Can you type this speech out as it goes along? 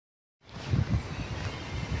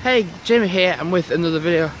Hey, Jamie here, I'm with another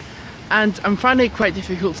video, and I'm finding it quite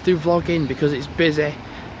difficult to do vlogging because it's busy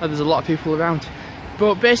and there's a lot of people around.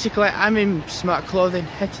 But basically I'm in smart clothing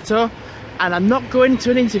head to toe and I'm not going to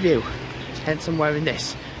an interview, hence I'm wearing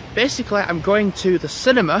this. Basically I'm going to the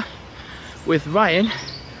cinema with Ryan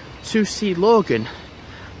to see Logan.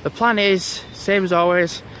 The plan is, same as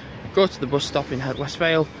always, go to the bus stop in West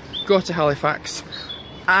Vale, go to Halifax,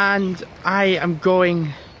 and I am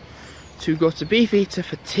going to go to Beefeater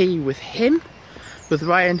for tea with him, with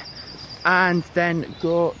Ryan, and then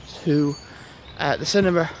go to the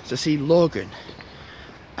cinema to see Logan.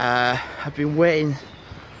 I've been waiting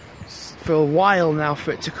for a while now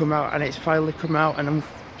for it to come out, and it's finally come out and I'm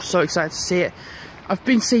so excited to see it. I've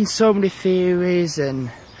been seeing so many theories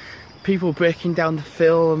and people breaking down the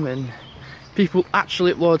film and people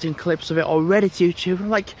actually uploading clips of it already to YouTube. I'm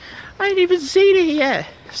like, I ain't even seen it yet.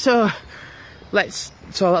 So that's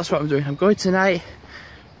what I'm doing. I'm going tonight,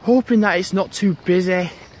 hoping that it's not too busy.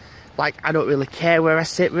 Like, I don't really care where I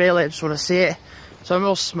sit really, I just want to see it. So I'm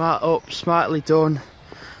all smartly done.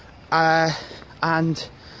 And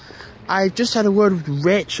I just had a word with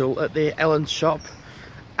Rachel at the Ellen shop,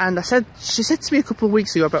 and she said to me a couple of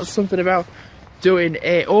weeks ago about something about doing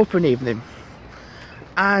a open evening.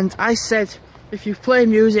 And I said, if you play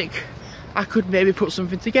music, I could maybe put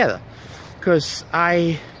something together. Because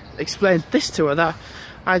I explained this to her, that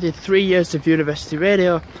I did 3 years of university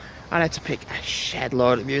radio and I had to pick a shed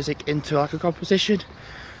load of music into like a composition.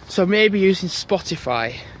 So maybe using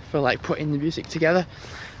Spotify for like putting the music together.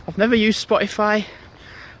 I've never used Spotify,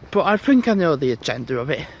 but I think I know the agenda of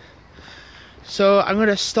it. So I'm going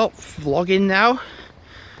to stop vlogging now.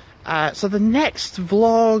 So the next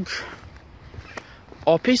vlog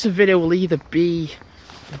or piece of video will either be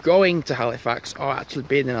going to Halifax or actually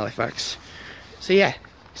being in Halifax. So yeah,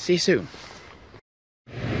 see you soon.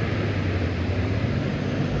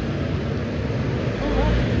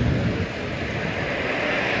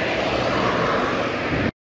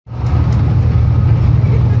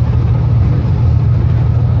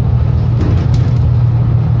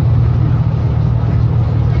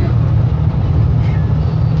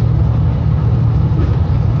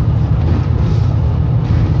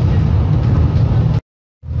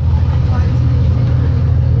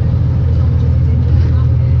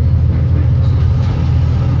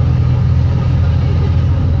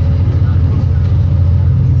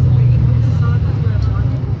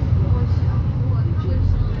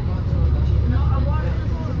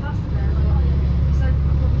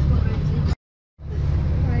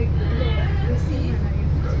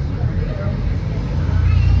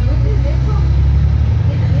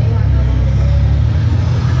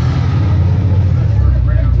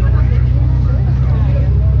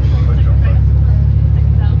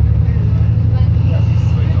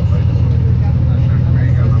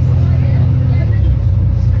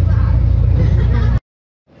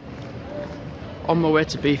 On my way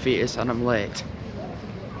to Beefeaters and I'm late.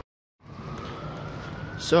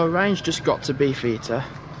 So Ryan's just got to Beefeater,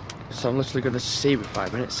 so I'm literally going to see him in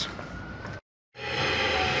 5 minutes.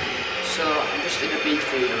 So I'm just in a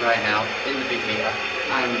Beefeater right now, in the Beefeater,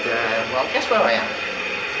 and well, guess where I am?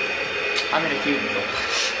 I'm in a cubicle.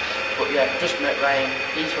 But yeah, just met Ryan,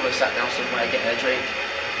 he's probably sat down somewhere getting a drink,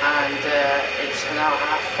 and it's an hour and a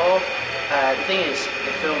half full. The thing is,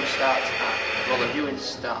 the film starts at, well, the viewing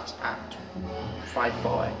starts at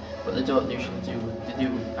 5:40, but they don't usually do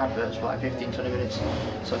adverts for like 15-20 minutes,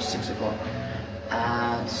 so it's 6 o'clock,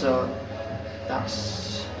 and so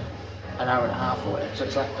that's an hour and a half away, so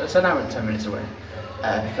it's an hour and 10 minutes away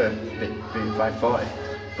for being 5:40.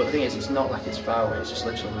 But the thing is, it's not like it's far away, it's just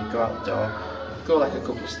literally we go out the door, go like a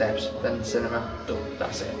couple of steps, then the cinema, done,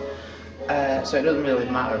 that's it. So it doesn't really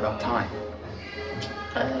matter about time.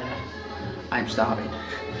 I'm starving.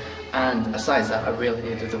 And besides that, I really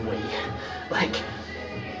needed a wee. Like,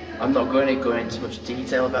 I'm not going to go into much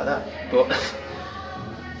detail about that, but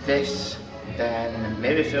this, then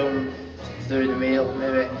maybe film during the meal,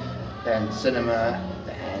 maybe, then cinema,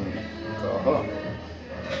 then go home.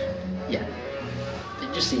 Yeah,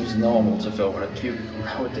 it just seems normal to film in a cubicle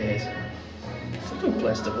nowadays. It's a good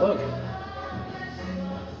place to vlog.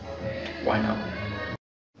 Why not?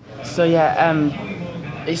 So yeah,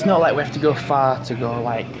 it's not like we have to go far to go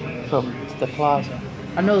like from the plaza.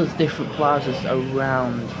 I know there's different plazas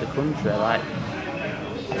around the country, like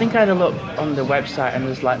I think I had a look on the website and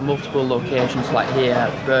there's like multiple locations like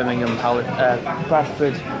here, Birmingham,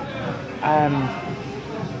 Bradford. And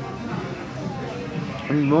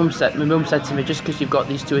my mum said to me, just because you've got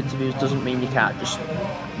these 2 interviews doesn't mean you can't just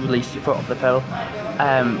release your foot off the pedal.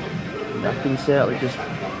 I've been certainly just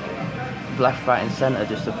left, right and centre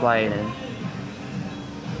just applying, and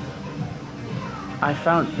I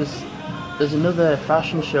found there's another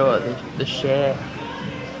fashion show at the Shea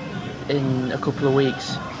in a couple of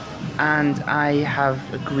weeks, and I have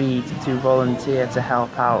agreed to volunteer to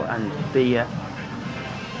help out and be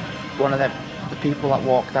one of the people that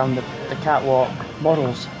walk down the catwalk,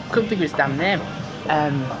 models. Couldn't think of his damn name.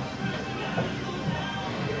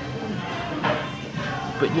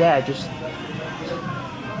 But yeah,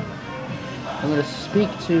 I'm going to speak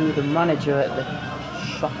to the manager at the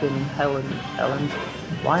shopping Helen.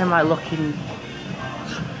 Why am I looking?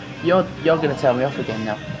 You're going to tell me off again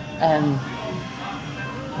now.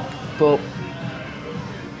 But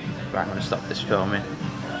right, I'm going to stop this filming.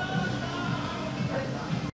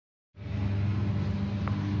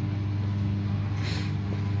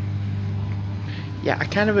 Yeah, I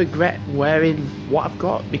kind of regret wearing what I've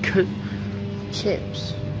got because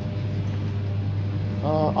chips.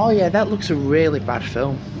 Oh yeah, that looks a really bad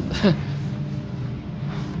film.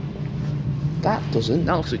 That doesn't.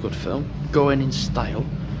 That looks a good film. Going in style.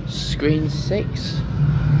 Screen 6.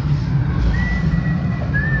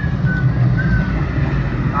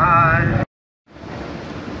 Hi.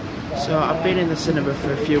 So I've been in the cinema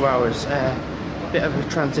for a few hours. Bit of a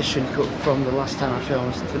transition cut from the last time I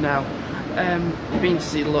filmed to now. Been to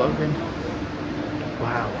see Logan.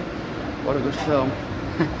 Wow, what a good film.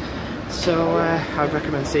 So I'd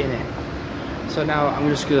recommend seeing it. So now I'm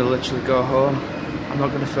just going to literally go home. I'm not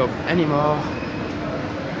going to film anymore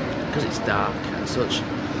because it's dark and such.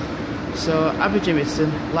 So I've been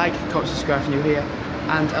Jimmyson. Like, comment, subscribe if you're new here,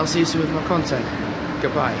 and I'll see you soon with more content.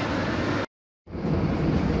 Goodbye.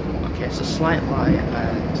 Okay, it's a slight lie.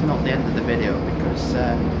 It's not the end of the video because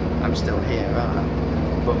I'm still here,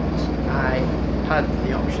 but I had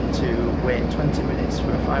the option to wait 20 minutes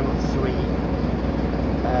for a 503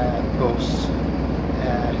 bus.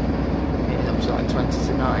 It is up to like 20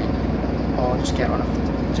 to 9, or just get on a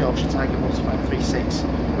Yorkshire Tiger bus 536,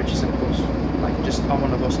 which is a bus, like just I'm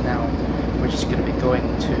on a bus now, which is going to be going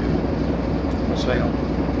to Westfield.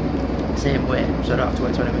 Same way, so I don't have to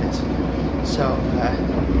wait 20 minutes. So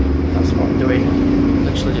that's what I'm doing.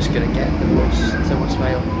 Literally just going to get the bus to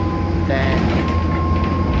Westfield, then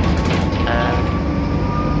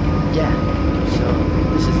yeah, so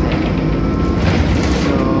this is it.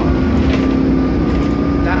 So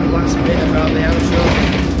that last bit about the outro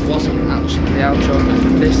wasn't actually the outro,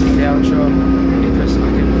 this is the outro, because I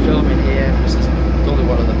can film in here, this is only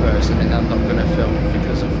one other person and I'm not going to film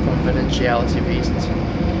because of confidentiality reasons.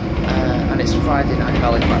 And it's Friday night in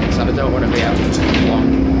Halifax and I don't want to be out for too long,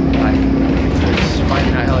 because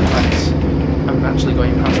Friday night Halifax, I'm actually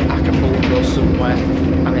going past Acapulco somewhere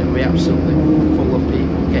and it'll be absolutely full of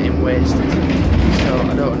people getting wasted, so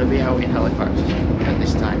I don't want to be out in Halifax at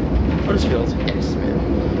this time. Huddersfield, yes.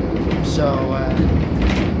 So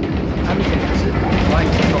everything else, like,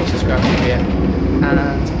 comment, subscribe here, and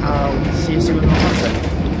I'll see you soon with more content.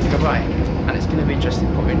 Goodbye. And it's going to be interesting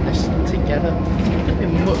putting this together. It's not going to be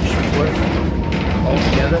much work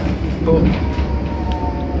altogether, but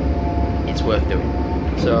it's worth doing.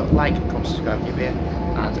 So like, comment, subscribe here,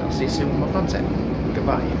 and I'll see you soon with more content.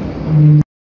 Goodbye.